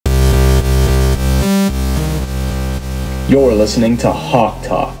You're listening to Hawk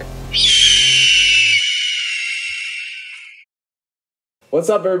Talk. What's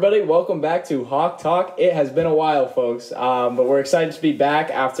up, everybody? Welcome back to Hawk Talk. It has been a while, folks, but we're excited to be back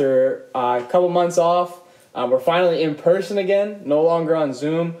after a couple months off. We're finally in person again, no longer on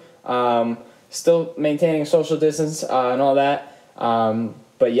Zoom. Still maintaining social distance and all that.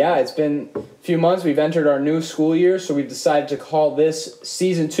 But yeah, it's been a few months. We've entered our new school year, so we've decided to call this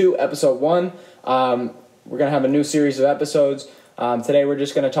Season 2, Episode 1. We're going to have a new series of episodes. Today we're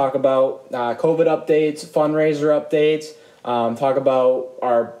just going to talk about COVID updates, fundraiser updates, talk about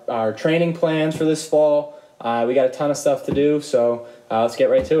our training plans for this fall. We got a ton of stuff to do, so let's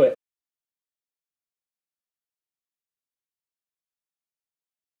get right to it.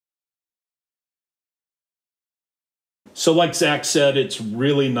 So like Zach said, it's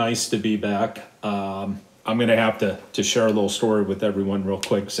really nice to be back. I'm going to have to share a little story with everyone real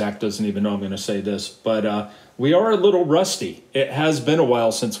quick. Zach doesn't even know I'm going to say this, but we are a little rusty. It has been a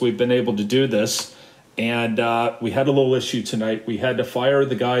while since we've been able to do this, and we had a little issue tonight. We had to fire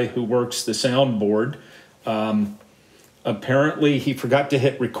the guy who works the soundboard. Apparently, he forgot to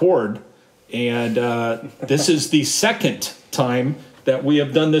hit record, and this is the second time that we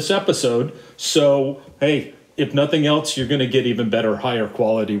have done this episode. So, hey, if nothing else, you're going to get even better, higher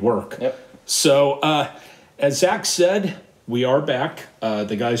quality work. Yep. So, as Zach said, we are back.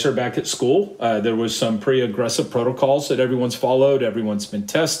 The guys are back at school. There was some pretty aggressive protocols that everyone's followed. Everyone's been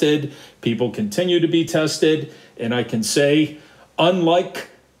tested. People continue to be tested. And I can say, unlike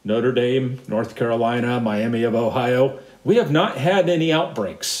Notre Dame, North Carolina, Miami of Ohio, we have not had any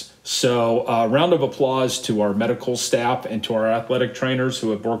outbreaks. So a round of applause to our medical staff and to our athletic trainers who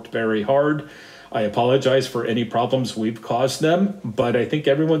have worked very hard. I apologize for any problems we've caused them, but I think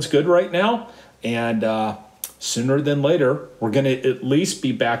everyone's good right now. And sooner than later, we're going to at least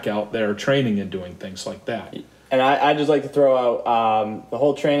be back out there training and doing things like that. And I'd just like to throw out the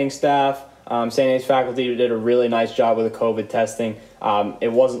whole training staff. St. A's faculty did a really nice job with the COVID testing.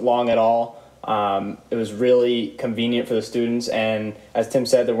 It wasn't long at all. It was really convenient for the students. And as Tim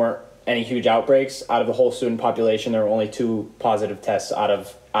said, there weren't any huge outbreaks. Out of the whole student population, there were only 2 positive tests out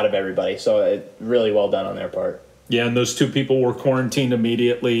of everybody. So really well done on their part. Yeah, and those 2 people were quarantined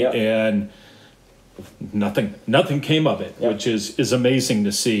immediately, yep. And nothing came of it, yep. Which is amazing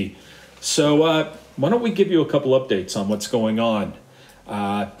to see. So why don't we give you a couple updates on what's going on?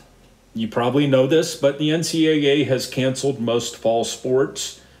 You probably know this, but the NCAA has canceled most fall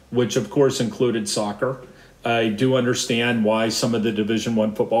sports, which of course included soccer. I do understand why some of the Division I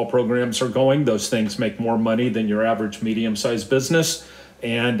football programs are going. Those things make more money than your average medium-sized business.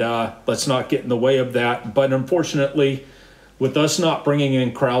 And let's not get in the way of that. But unfortunately, with us not bringing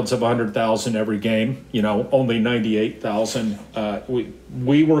in crowds of 100,000 every game, only 98,000,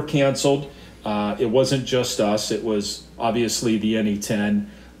 we were canceled. It wasn't just us. It was obviously the NE10,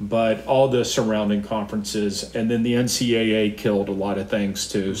 but all the surrounding conferences. And then the NCAA killed a lot of things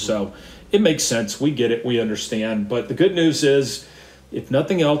too. So it makes sense. We get it. We understand. But the good news is, if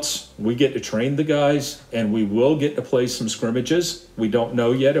nothing else, we get to train the guys, and we will get to play some scrimmages. We don't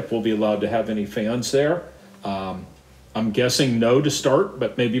know yet if we'll be allowed to have any fans there. I'm guessing no to start,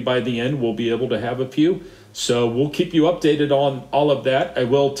 but maybe by the end we'll be able to have a few. So we'll keep you updated on all of that. I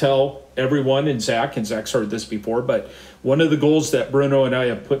will tell everyone, and Zach's heard this before, but one of the goals that Bruno and I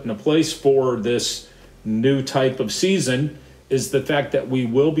have put into place for this new type of season is the fact that we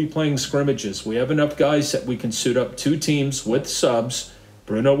will be playing scrimmages. We have enough guys that we can suit up 2 teams with subs.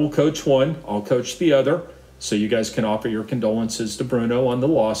 Bruno will coach one, I'll coach the other, so you guys can offer your condolences to Bruno on the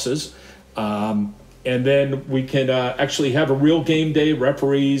losses. And then we can actually have a real game day,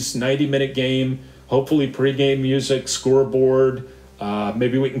 referees, 90-minute game, hopefully pregame music, scoreboard.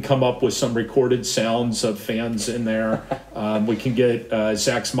 Maybe we can come up with some recorded sounds of fans in there. We can get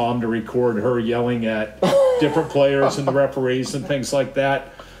Zach's mom to record her yelling at different players and the referees and things like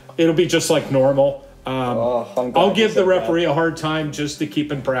that. It'll be just like normal. I'll give the referee a hard time just to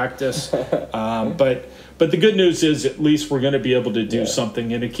keep in practice. But the good news is at least we're going to be able to do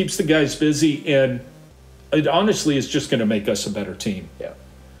something, and it keeps the guys busy, and it honestly is just going to make us a better team. Yeah.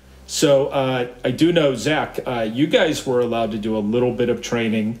 So I do know, Zach, you guys were allowed to do a little bit of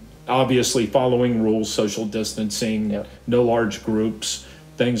training, obviously following rules, social distancing, no large groups,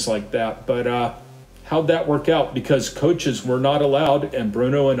 things like that. But how'd that work out? Because coaches were not allowed, and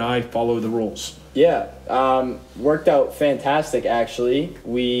Bruno and I follow the rules. Yeah, worked out fantastic, actually.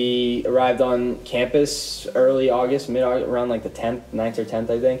 We arrived on campus early August, mid-August, around like the 10th, 9th or 10th,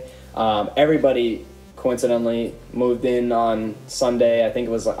 I think. Everybody coincidentally moved in on Sunday. I think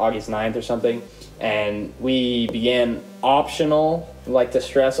it was like August 9th or something. And we began optional, like to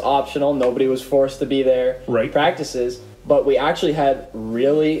stress optional. Nobody was forced to be there. Right. Practices. but we actually had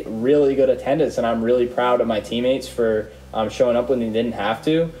really, really good attendance, and I'm really proud of my teammates for showing up when they didn't have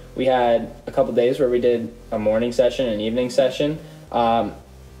to. We had a couple days where we did a morning session and an evening session,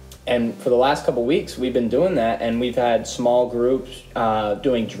 and for the last couple weeks we've been doing that, and we've had small groups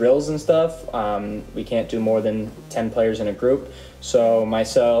doing drills and stuff. We can't do more than 10 players in a group, so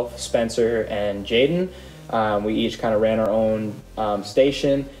myself, Spencer, and Jaden, we each kind of ran our own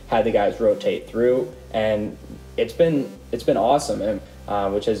station, had the guys rotate through, and it's been awesome,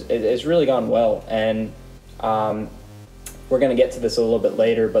 and which has it's really gone well. And we're going to get to this a little bit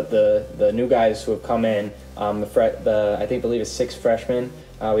later, but the new guys who have come in, I believe it's 6 freshmen.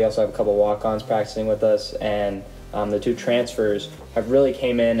 We also have a couple walk-ons practicing with us, and the 2 transfers have really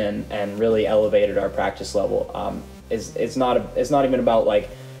came in and really elevated our practice level. It's not even about like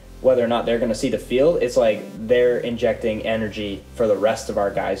whether or not they're going to see the field. It's like they're injecting energy for the rest of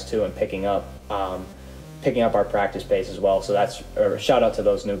our guys too, and picking up our practice pace as well. So that's a shout out to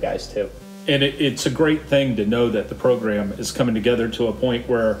those new guys too. And it's a great thing to know that the program is coming together to a point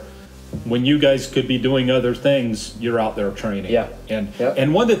where when you guys could be doing other things, you're out there training. Yeah.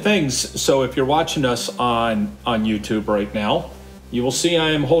 And one of the things, so if you're watching us on YouTube right now, you will see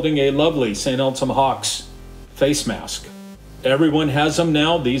I am holding a lovely St. Anselm Hawks face mask. Everyone has them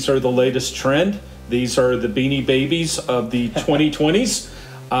now. These are the latest trend. These are the Beanie Babies of the 2020s.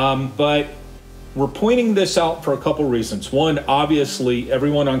 But we're pointing this out for a couple reasons. One, obviously,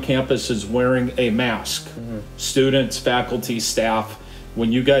 everyone on campus is wearing a mask. Mm-hmm. Students, faculty, staff.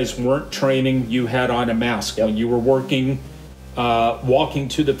 When you guys weren't training, you had on a mask. Yep. When you were working, walking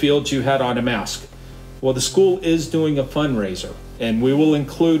to the fields, you had on a mask. Well, the school is doing a fundraiser, and we will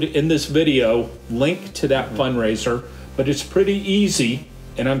include in this video link to that fundraiser, but it's pretty easy,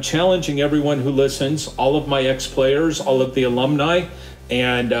 and I'm challenging everyone who listens, all of my ex-players, all of the alumni,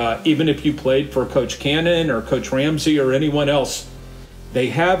 and even if you played for Coach Cannon or Coach Ramsey or anyone else, they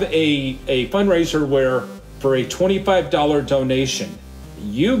have a fundraiser where for a $25 donation,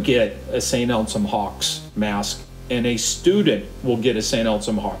 you get a St. Anselm Hawks mask, and a student will get a St.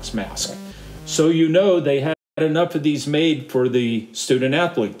 Anselm Hawks mask. So you know they had enough of these made for the student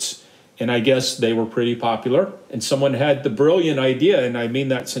athletes. And I guess they were pretty popular. And someone had the brilliant idea, and I mean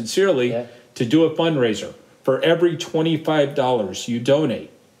that sincerely, to do a fundraiser. For every $25 you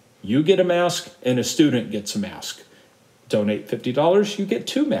donate, you get a mask and a student gets a mask. Donate $50, you get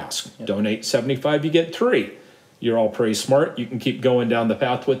 2 masks. Yep. Donate $75, you get 3. You're all pretty smart. You can keep going down the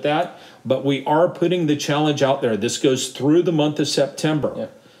path with that. But we are putting the challenge out there. This goes through the month of September.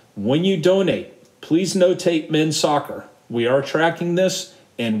 Yep. When you donate, please notate men's soccer. We are tracking this,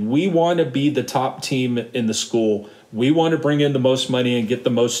 and we want to be the top team in the school. We want to bring in the most money and get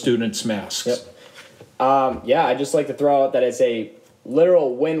the most students masks. Yep. I'd just like to throw out that it's a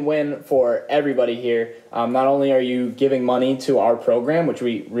literal win-win for everybody here. Not only are you giving money to our program, which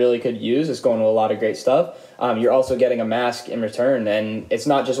we really could use, it's going to a lot of great stuff, you're also getting a mask in return. And it's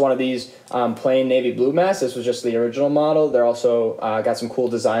not just one of these plain navy blue masks. This was just the original model. They're also got some cool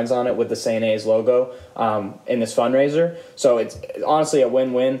designs on it with the St. A's logo in this fundraiser. So it's honestly a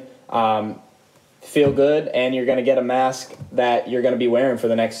win-win. Feel good, and you're going to get a mask that you're going to be wearing for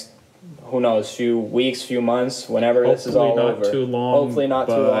the next, who knows, few weeks, few months, whenever this is all over. Hopefully not too long. Hopefully not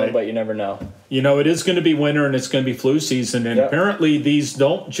too long, but you never know. You know, it is going to be winter, and it's going to be flu season, and apparently these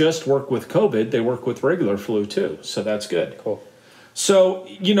don't just work with COVID, they work with regular flu too, so that's good. Cool. So,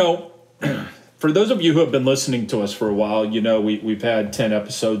 you know, for those of you who have been listening to us for a while, you know we've had 10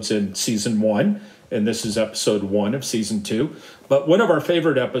 episodes in Season 1, and this is Episode 1 of Season 2. But one of our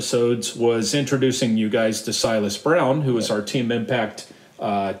favorite episodes was introducing you guys to Silas Brown, who is our Team Impact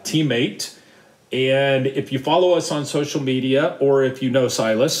teammate. And if you follow us on social media, or if you know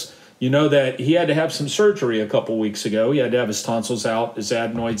Silas, you know that he had to have some surgery a couple weeks ago. He had to have his tonsils out, his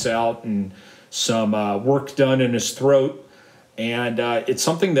adenoids out, and some work done in his throat. And it's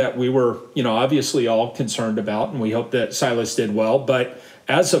something that we were, you know, obviously all concerned about, and we hope that Silas did well. But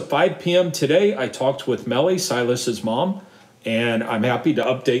as of 5 p.m. today, I talked with Melly, Silas's mom, and I'm happy to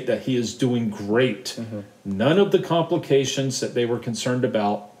update that he is doing great. Mm-hmm. None of the complications that they were concerned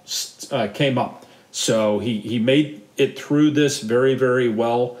about came up. So he made it through this very, very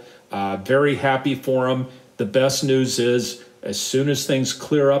well. Very happy for him. The best news is as soon as things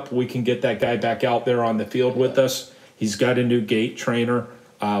clear up, we can get that guy back out there on the field with us. He's got a new gait trainer,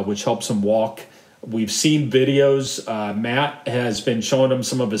 which helps him walk. We've seen videos. Matt has been showing him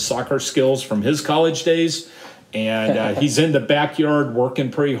some of his soccer skills from his college days. And he's in the backyard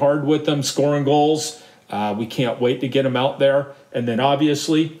working pretty hard with them, scoring goals. We can't wait to get him out there. And then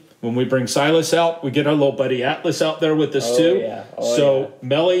obviously, when we bring Silas out, we get our little buddy Atlas out there with us too. Yeah. So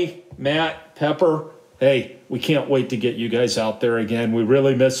Melly, Matt, Pepper, hey, we can't wait to get you guys out there again. We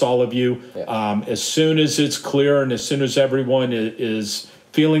really miss all of you. Yeah. As soon as it's clear and as soon as everyone is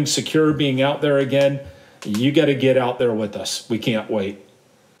feeling secure being out there again, you got to get out there with us. We can't wait.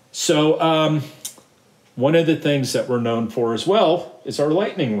 So one of the things that we're known for as well is our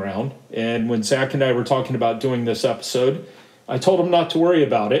lightning round. And when Zach and I were talking about doing this episode, I told him not to worry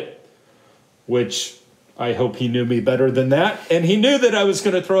about it, which I hope he knew me better than that. And he knew that I was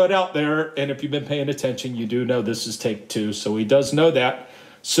going to throw it out there. And if you've been paying attention, you do know this is take 2. So he does know that.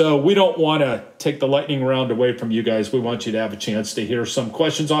 So we don't want to take the lightning round away from you guys. We want you to have a chance to hear some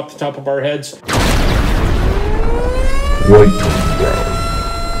questions off the top of our heads. Lightning round.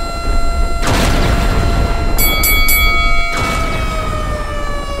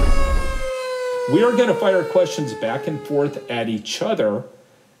 We are going to fire questions back and forth at each other,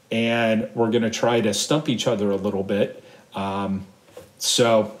 and we're going to try to stump each other a little bit.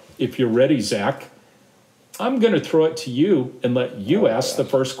 So if you're ready, Zach, I'm going to throw it to you and let you ask the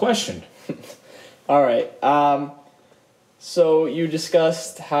first question. All right. So you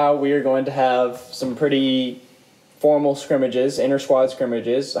discussed how we are going to have some pretty formal scrimmages, inter-squad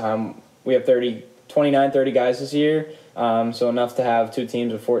scrimmages. We have 30 guys this year, so enough to have 2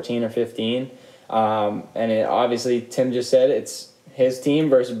 teams of 14 or 15. Obviously, Tim just said it's his team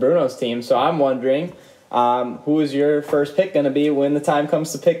versus Bruno's team. So I'm wondering, who is your first pick going to be when the time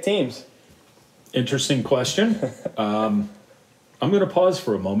comes to pick teams? Interesting question. I'm going to pause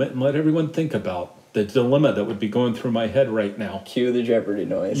for a moment and let everyone think about the dilemma that would be going through my head right now. Cue the Jeopardy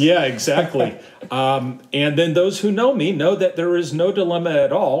noise. Yeah, exactly. And then those who know me know that there is no dilemma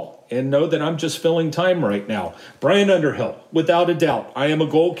at all and know that I'm just filling time right now. Brian Underhill, without a doubt. I am a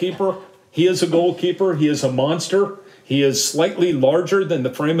goalkeeper. He is a goalkeeper. He is a monster. He is slightly larger than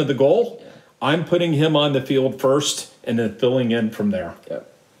the frame of the goal. Yeah. I'm putting him on the field first and then filling in from there. Yep.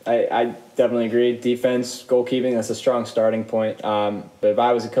 I definitely agree. Defense, goalkeeping, that's a strong starting point. But if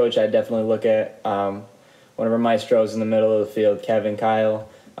I was a coach, I'd definitely look at one of our maestros in the middle of the field, Kevin, Kyle,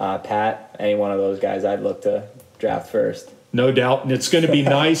 Pat, any one of those guys I'd look to draft first. No doubt. And it's going to be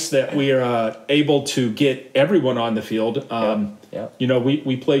nice that we are able to get everyone on the field. Yep. You know,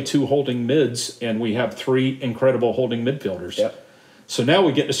 we play 2 holding mids, and we have 3 incredible holding midfielders. Yep. So now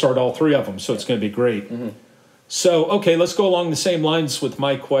we get to start all 3 of them, so it's going to be great. Mm-hmm. So, okay, let's go along the same lines with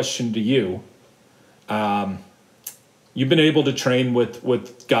my question to you. You've been able to train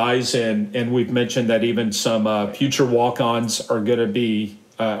with guys, and we've mentioned that even some future walk-ons are going to be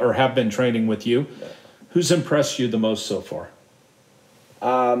or have been training with you. Who's impressed you the most so far?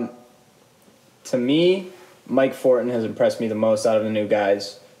 To me, Mike Fortin has impressed me the most out of the new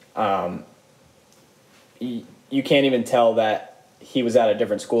guys. You can't even tell that he was at a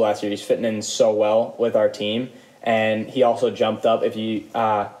different school last year. He's fitting in so well with our team. And he also jumped up. If you,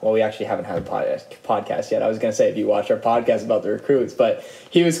 we actually haven't had a podcast yet. I was going to say if you watch our podcast about the recruits, but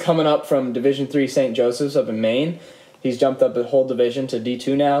he was coming up from Division III St. Joseph's up in Maine. He's jumped up a whole division to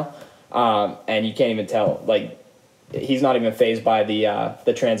D2 now, and you can't even tell. Like, he's not even fazed by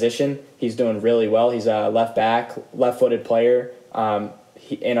the transition. He's doing really well. He's a left back, left-footed player.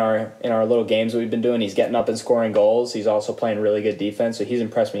 In our little games that we've been doing, he's getting up and scoring goals. He's also playing really good defense, so he's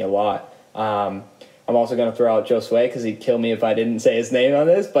impressed me a lot. I'm also going to throw out Josue because he'd kill me if I didn't say his name on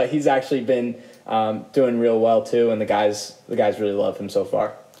this, but he's actually been doing real well too, and the guys really love him so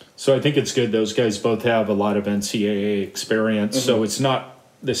far. So I think it's good. Those guys both have a lot of NCAA experience, mm-hmm. So it's not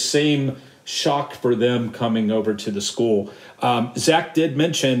the same shock for them coming over to the school. Zach did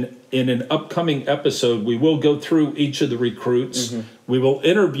mention in an upcoming episode, we will go through each of the recruits. Mm-hmm. We will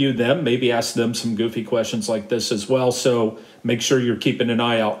interview them, maybe ask them some goofy questions like this as well. So make sure you're keeping an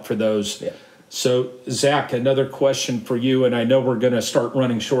eye out for those. Yeah. So, Zach, another question for you, and I know we're going to start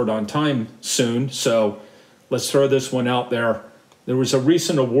running short on time soon, so let's throw this one out there. There was a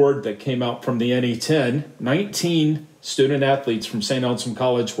recent award that came out from the NE10. 19 student-athletes from St. Anselm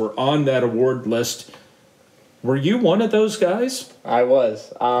College were on that award list. Were you one of those guys? I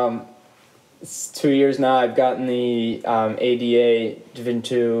was. It's 2 years now. I've gotten the ADA Division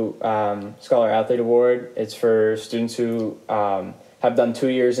II Scholar-Athlete Award. It's for students who have done 2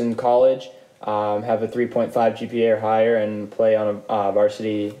 years in college, have a 3.5 GPA or higher, and play on a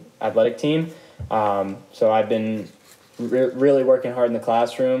varsity athletic team. So I've been really working hard in the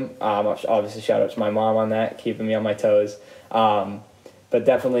classroom. Obviously, shout out to my mom on that, keeping me on my toes. But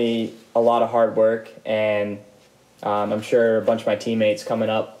definitely a lot of hard work, and I'm sure a bunch of my teammates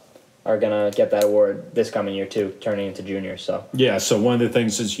coming up are going to get that award this coming year too, turning into juniors. So yeah, so one of the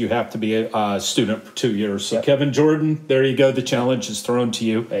things is you have to be a student for 2 years. So yep. Kevin Jordan, there you go. The challenge is thrown to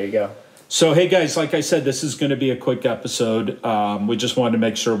you. There you go. So, hey, guys, like I said, this is going to be a quick episode. We just wanted to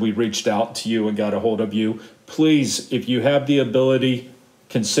make sure we reached out to you and got a hold of you. Please, if you have the ability,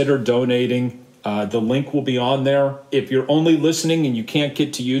 consider donating. The link will be on there. If you're only listening and you can't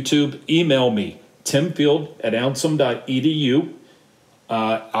get to YouTube, email me, timfield@anselm.edu.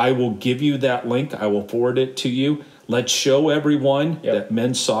 I will give you that link. I will forward it to you. Let's show everyone that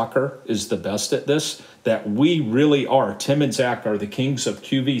men's soccer is the best at this, that we really are. Tim and Zach are the kings of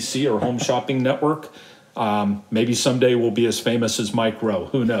QVC, or Home Shopping Network. Maybe someday we'll be as famous as Mike Rowe.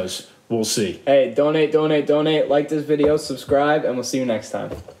 Who knows? We'll see. Hey, donate. Like this video, subscribe, and we'll see you next time.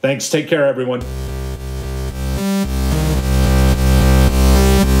 Thanks. Take care, everyone.